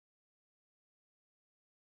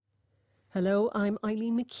Hello, I'm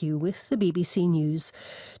Eileen McHugh with the BBC News.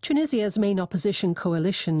 Tunisia's main opposition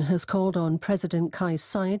coalition has called on President Kais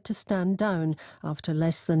Saied to stand down after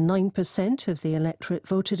less than 9% of the electorate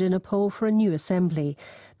voted in a poll for a new assembly.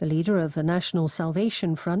 The leader of the National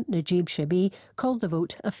Salvation Front, Najib Chebi, called the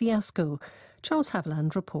vote a fiasco. Charles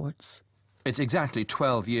Haviland reports. It's exactly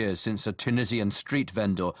 12 years since a Tunisian street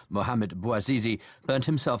vendor, Mohamed Bouazizi, burnt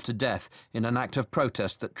himself to death in an act of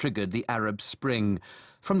protest that triggered the Arab Spring.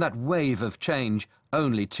 From that wave of change,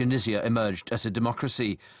 only Tunisia emerged as a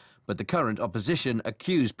democracy. But the current opposition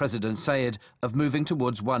accused President Saied of moving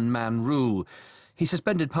towards one-man rule. He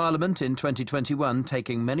suspended Parliament in 2021,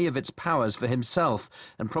 taking many of its powers for himself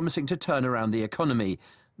and promising to turn around the economy.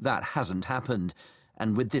 That hasn't happened.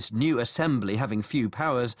 And with this new assembly having few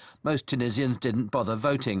powers, most Tunisians didn't bother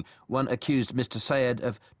voting. One accused Mr. Saied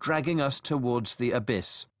of dragging us towards the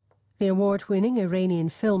abyss. The award-winning Iranian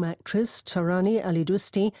film actress Tahrani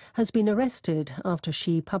Alidousti has been arrested after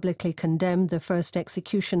she publicly condemned the first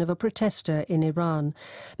execution of a protester in Iran.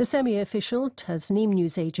 The semi-official Tasnim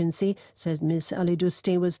news agency said Ms.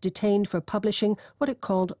 Alidousti was detained for publishing what it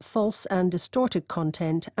called false and distorted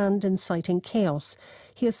content and inciting chaos.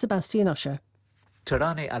 Here's Sebastian Usher.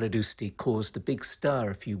 Tahrani Alidousti caused a big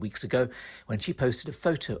stir a few weeks ago when she posted a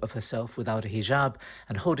photo of herself without a hijab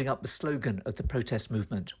and holding up the slogan of the protest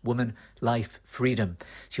movement, Woman, Life, Freedom.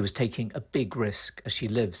 She was taking a big risk as she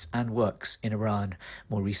lives and works in Iran.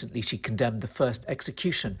 More recently, she condemned the first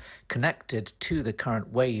execution connected to the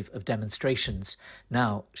current wave of demonstrations.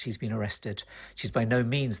 Now she's been arrested. She's by no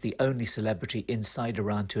means the only celebrity inside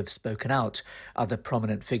Iran to have spoken out. Other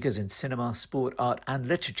prominent figures in cinema, sport, art and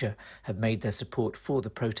literature have made their support for the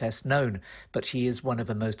protest known, but she is one of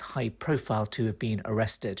the most high-profile to have been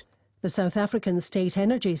arrested. The South African state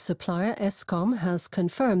energy supplier Eskom has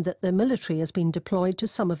confirmed that the military has been deployed to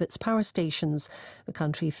some of its power stations. The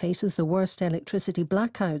country faces the worst electricity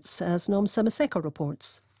blackouts, as Nomsa Maseko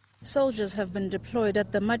reports. Soldiers have been deployed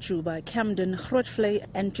at the Majuba, Camden, Grootvlei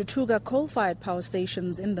and Tutuga coal-fired power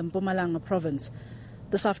stations in the Mpumalanga province.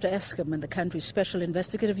 This after Eskom and the country's Special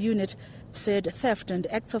Investigative Unit said theft and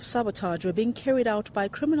acts of sabotage were being carried out by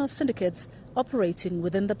criminal syndicates operating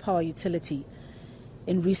within the power utility.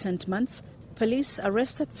 In recent months, police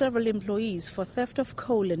arrested several employees for theft of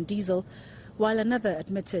coal and diesel, while another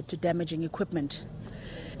admitted to damaging equipment.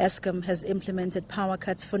 Eskom has implemented power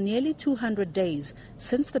cuts for nearly 200 days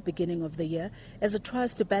since the beginning of the year as it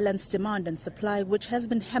tries to balance demand and supply, which has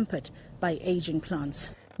been hampered by aging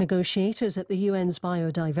plants. Negotiators at the UN's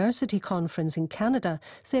Biodiversity Conference in Canada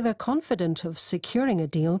say they're confident of securing a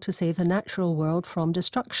deal to save the natural world from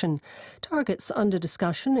destruction. Targets under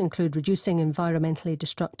discussion include reducing environmentally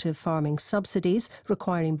destructive farming subsidies,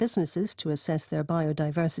 requiring businesses to assess their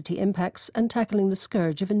biodiversity impacts, and tackling the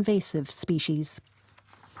scourge of invasive species.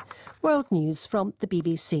 World News from the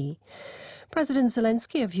BBC. President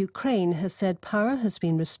Zelensky of Ukraine has said power has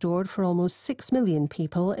been restored for almost 6 million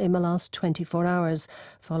people in the last 24 hours,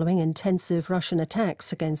 following intensive Russian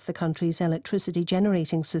attacks against the country's electricity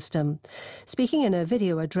generating system. Speaking in a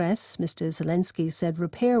video address, Mr. Zelensky said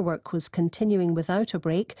repair work was continuing without a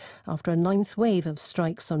break after a ninth wave of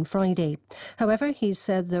strikes on Friday. However, he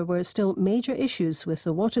said there were still major issues with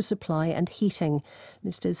the water supply and heating.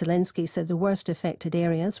 Mr. Zelensky said the worst affected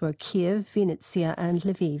areas were Kiev, Vinnytsia and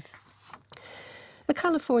Lviv. A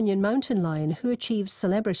Californian mountain lion who achieved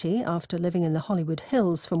celebrity after living in the Hollywood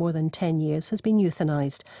Hills for more than 10 years has been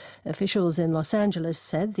euthanized. Officials in Los Angeles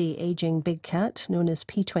said the aging big cat, known as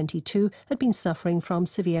P22, had been suffering from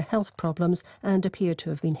severe health problems and appeared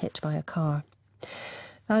to have been hit by a car.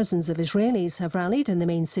 Thousands of Israelis have rallied in the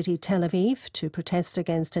main city Tel Aviv to protest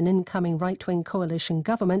against an incoming right-wing coalition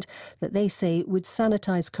government that they say would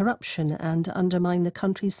sanitize corruption and undermine the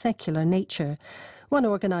country's secular nature. One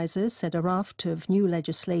organiser said a raft of new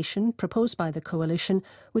legislation proposed by the coalition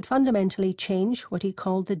would fundamentally change what he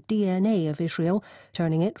called the DNA of Israel,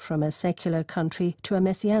 turning it from a secular country to a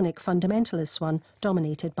messianic fundamentalist one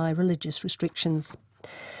dominated by religious restrictions.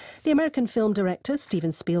 The American film director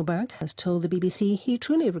Steven Spielberg has told the BBC he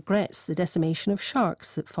truly regrets the decimation of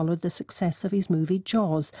sharks that followed the success of his movie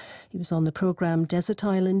Jaws. He was on the programme Desert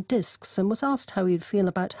Island Discs and was asked how he'd feel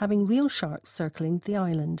about having real sharks circling the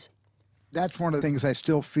island. That's one of the things I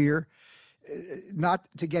still fear, not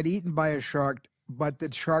to get eaten by a shark, but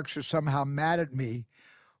that sharks are somehow mad at me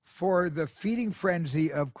for the feeding frenzy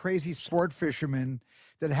of crazy sport fishermen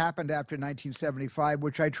that happened after 1975,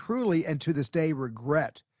 which I truly and to this day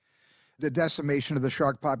regret. The decimation of the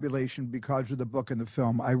shark population because of the book and the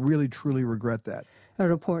film. I really, truly regret that. A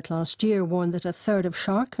report last year warned that a third of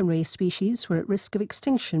shark and ray species were at risk of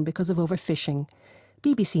extinction because of overfishing.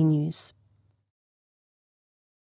 BBC News.